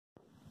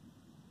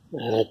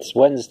It's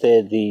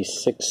Wednesday the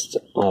 6th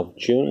of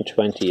June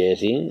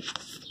 2018.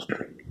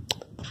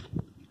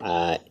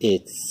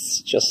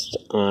 It's just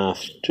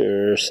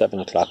after 7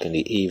 o'clock in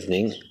the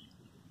evening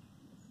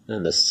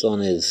and the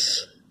sun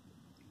is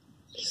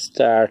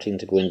starting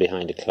to go in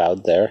behind a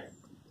cloud there.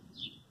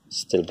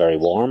 Still very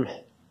warm.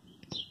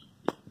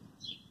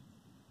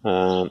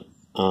 I'm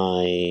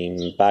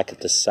back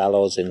at the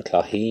Sallows in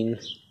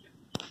Clogheen,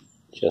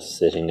 just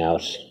sitting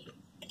out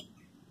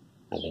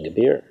having a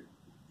beer.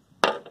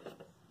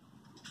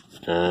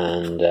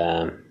 And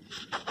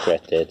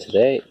great day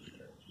today.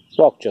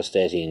 Walked just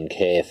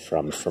 18k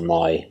from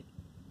Fermoy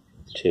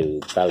to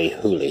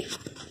Ballyhooly,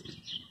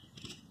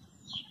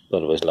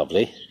 but it was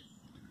lovely.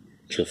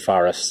 Through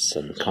forests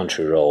and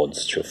country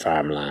roads, through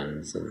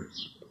farmlands, and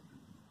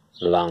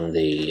along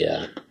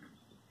the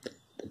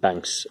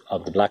banks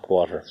of the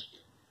Blackwater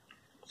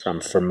from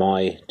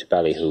Fermoy to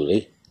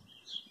Ballyhooly.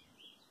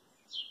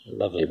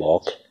 Lovely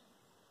walk.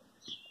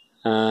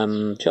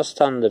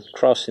 Just on the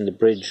crossing the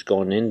bridge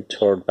going in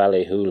toward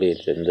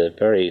Ballyhooly, in the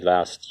very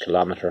last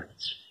kilometre,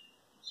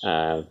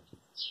 a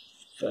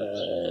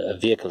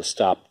vehicle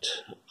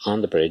stopped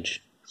on the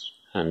bridge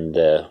and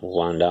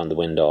wound down the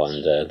window,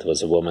 and there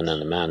was a woman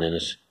and a man in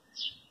it,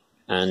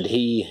 and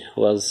he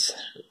was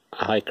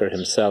a hiker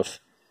himself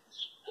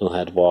who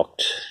had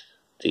walked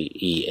the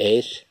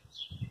E8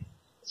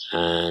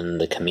 and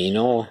the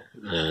Camino,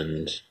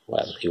 and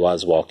well, he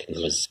was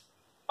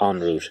en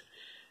route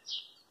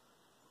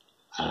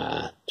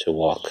to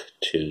walk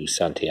to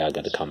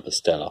Santiago de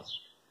Compostela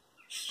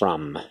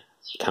from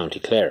County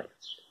Clare.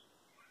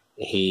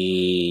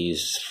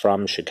 He's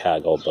from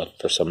Chicago, but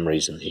for some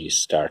reason he's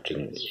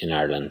starting in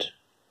Ireland.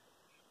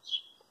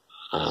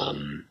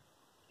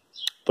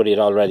 But he'd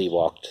already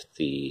walked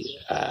the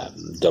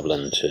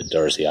Dublin to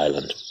Dursey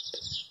Island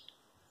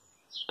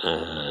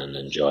and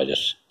enjoyed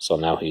it. So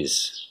now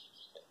he's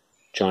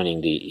joining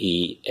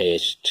the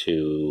E8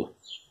 to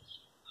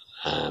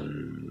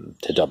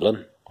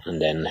Dublin, and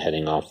then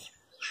heading off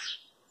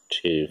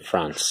to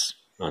France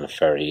on a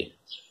ferry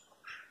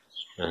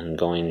and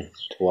going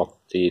to walk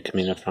the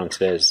Camino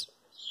Frances,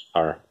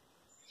 or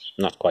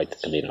not quite the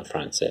Camino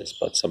Frances,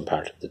 but some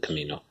part of the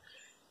Camino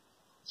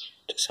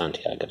to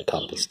Santiago de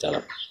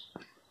Compostela.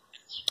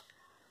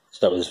 So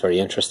that was very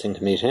interesting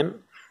to meet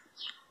him,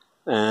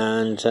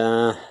 and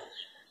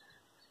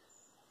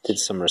did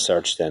some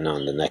research then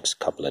on the next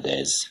couple of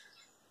days,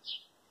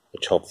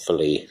 which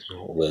hopefully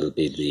will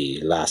be the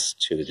last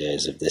 2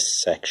 days of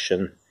this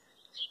section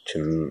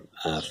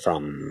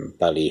from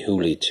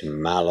Ballyhooly to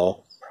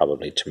Mallow,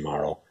 probably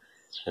tomorrow,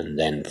 and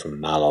then from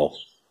Mallow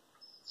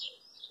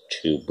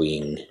to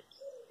being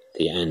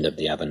the end of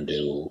the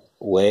Avondhu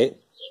Way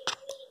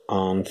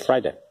on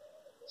Friday.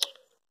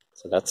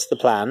 So that's the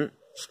plan.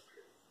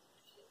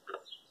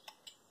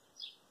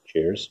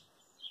 Cheers.